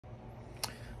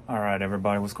All right,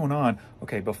 everybody, what's going on?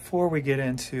 Okay, before we get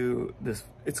into this,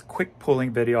 it's a quick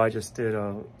pulling video. I just did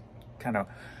a kind of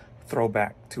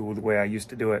throwback to the way I used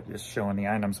to do it, just showing the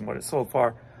items and what it sold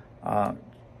for.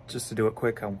 Just to do it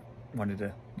quick, I wanted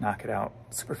to knock it out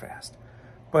super fast.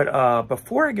 But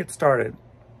before I get started,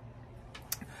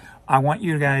 I want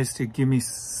you guys to give me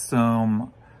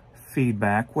some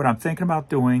feedback. What I'm thinking about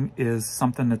doing is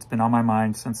something that's been on my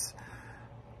mind since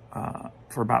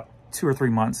for about 2 or 3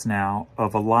 months now,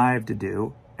 of a live to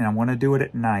do, and I want to do it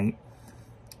at night,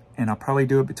 and I'll probably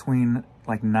do it between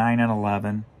like 9 and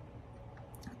 11,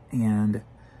 and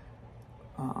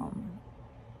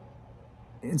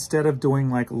instead of doing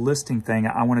like a listing thing,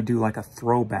 I want to do like a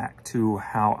throwback to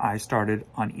how I started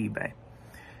on eBay.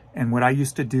 And what I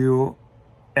used to do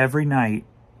every night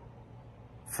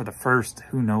for the first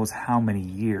who knows how many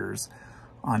years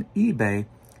on eBay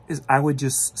is I would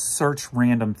just search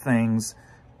random things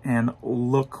and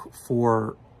look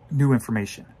for new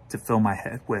information to fill my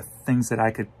head with, things that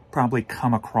I could probably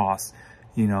come across,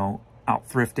 you know, out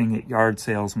thrifting at yard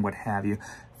sales and what have you,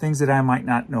 things that I might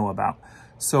not know about.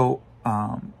 So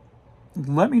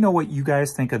let me know what you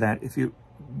guys think of that. If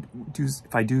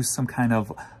I do some kind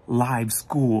of live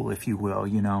school, if you will,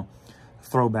 you know,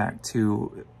 throwback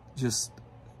to just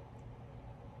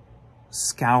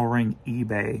scouring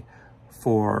eBay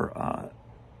for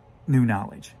new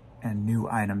knowledge and new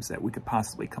items that we could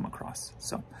possibly come across.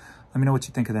 So let me know what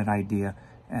you think of that idea.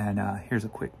 And here's a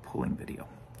quick pulling video.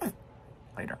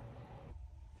 Later.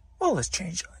 Well, let's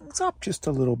change things up just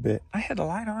a little bit. I had the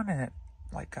light on and it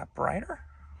like got brighter.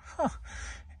 Huh.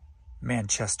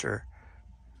 Manchester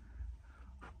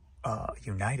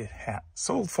United hat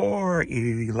sold for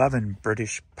 11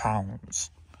 British pounds.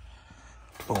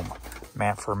 Boom.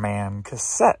 Man for Man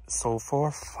cassette sold for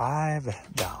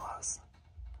 $5.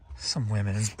 Some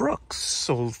women's Brooks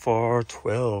sold for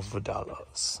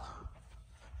 $12.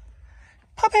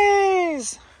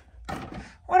 Puppies!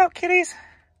 What up, kitties?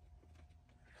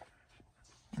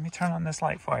 Let me turn on this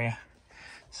light for you,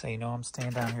 so you know I'm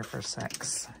staying down here for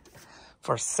seconds.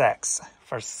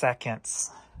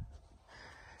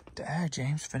 Dad,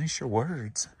 James, finish your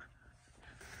words.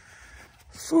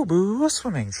 Fubu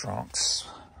swimming trunks,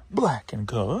 black in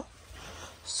color,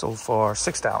 sold for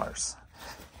 $6.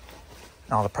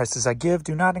 All the prices I give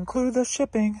do not include the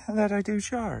shipping that I do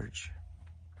charge.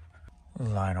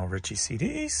 Lionel Richie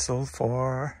CD sold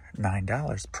for $9.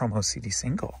 Promo CD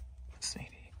single CD.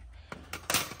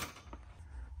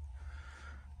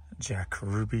 Jack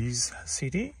Ruby's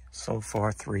CD sold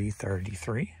for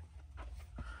 $3.33.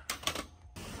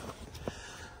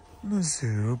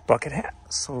 Mizzou bucket hat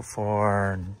sold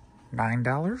for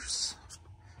 $9,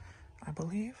 I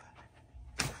believe.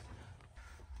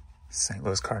 St.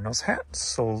 Louis Cardinals hat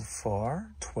sold for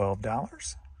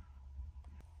 $12.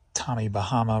 Tommy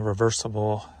Bahama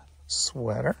reversible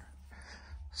sweater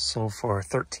sold for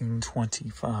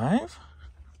 $13.25.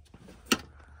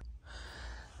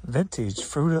 Vintage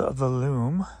Fruit of the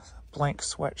Loom blank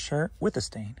sweatshirt with a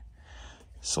stain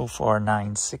sold for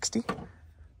 $9.60.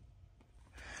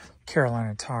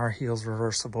 Carolina Tar Heels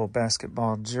reversible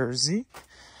basketball jersey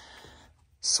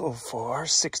sold for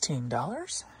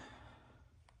 $16.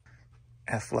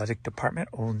 Athletic Department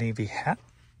Old Navy hat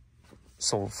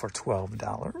sold for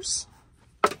 $12.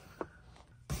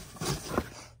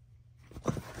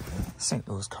 St.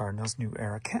 Louis Cardinals New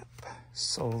Era cap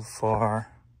sold for,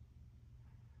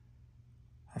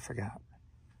 I forgot,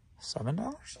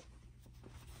 $7?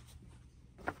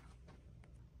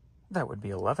 That would be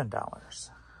 $11.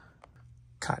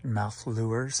 Cottonmouth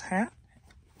Lures hat,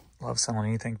 love selling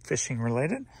anything fishing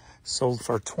related, sold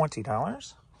for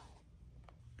 $20.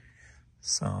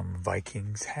 Some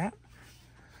Vikings hat,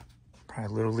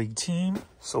 probably Little League team,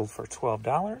 sold for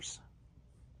 $12.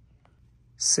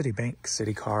 Citibank,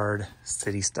 City Card,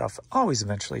 City stuff always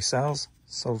eventually sells,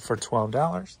 sold for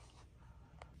 $12.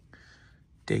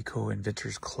 Daco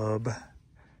Inventors Club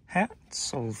hat,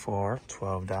 sold for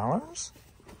 $12.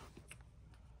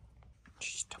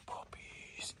 Just the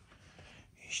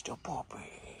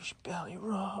puppies, belly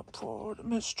rub for the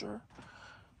mister,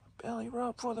 belly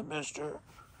rub for the mister.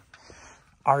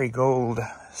 Ari Gold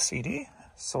CD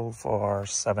sold for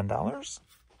 $7.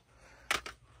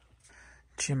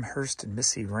 Jim Hurst and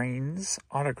Missy Raines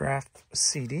autographed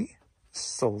CD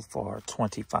sold for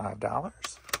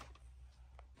 $25.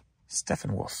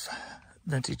 Steppenwolf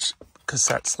vintage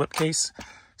cassette slipcase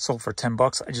sold for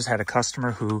 $10. I just had a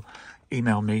customer who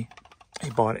emailed me. He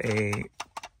bought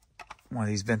one of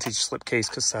these vintage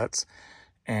slipcase cassettes,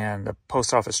 and the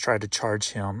post office tried to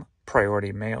charge him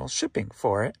priority mail shipping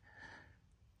for it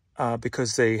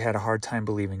because they had a hard time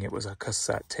believing it was a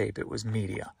cassette tape. It was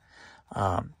media.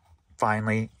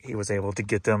 finally, he was able to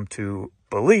get them to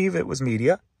believe it was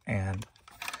media, and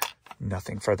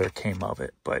nothing further came of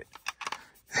it. But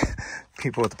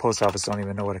people at the post office don't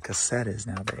even know what a cassette is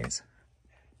nowadays.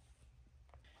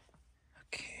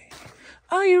 Okay.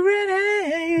 Are you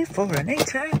ready for an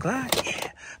 8-track lot?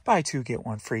 Yeah. Buy 2, get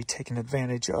 1 free. Taking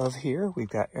advantage of here. We've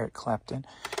got Eric Clapton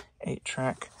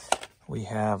 8-track. We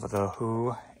have The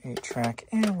Who 8-track.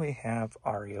 And we have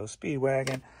REO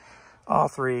Speedwagon. All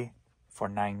 3 for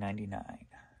 $9.99.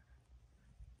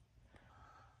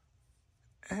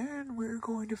 And we're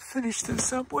going to finish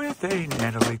this up with a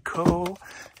Natalie Cole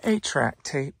 8-track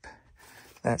tape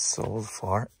that sold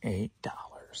for $8.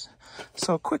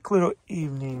 So a quick little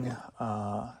evening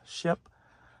ship.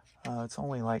 It's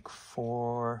only like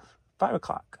 5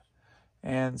 o'clock.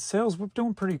 And sales were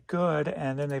doing pretty good,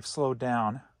 and then they've slowed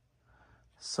down.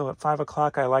 So at 5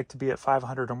 o'clock, I like to be at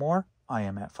 500 or more. I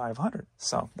am at 500.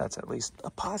 So that's at least a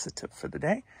positive for the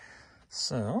day.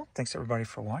 So thanks everybody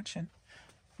for watching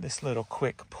this little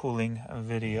quick pulling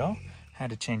video. Had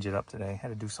to change it up today. Had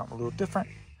to do something a little different.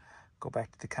 Go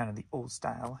back to the kind of the old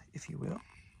style, if you will.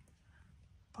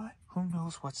 But who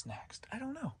knows what's next? I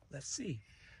don't know. Let's see.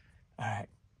 All right.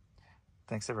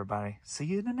 Thanks, everybody. See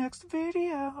you in the next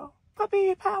video.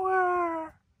 Puppy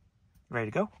power.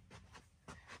 Ready to go?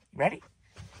 You ready?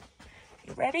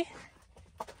 You ready?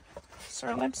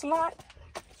 Sir Lancelot?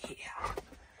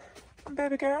 Yeah.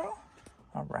 Baby girl.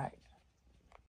 All right.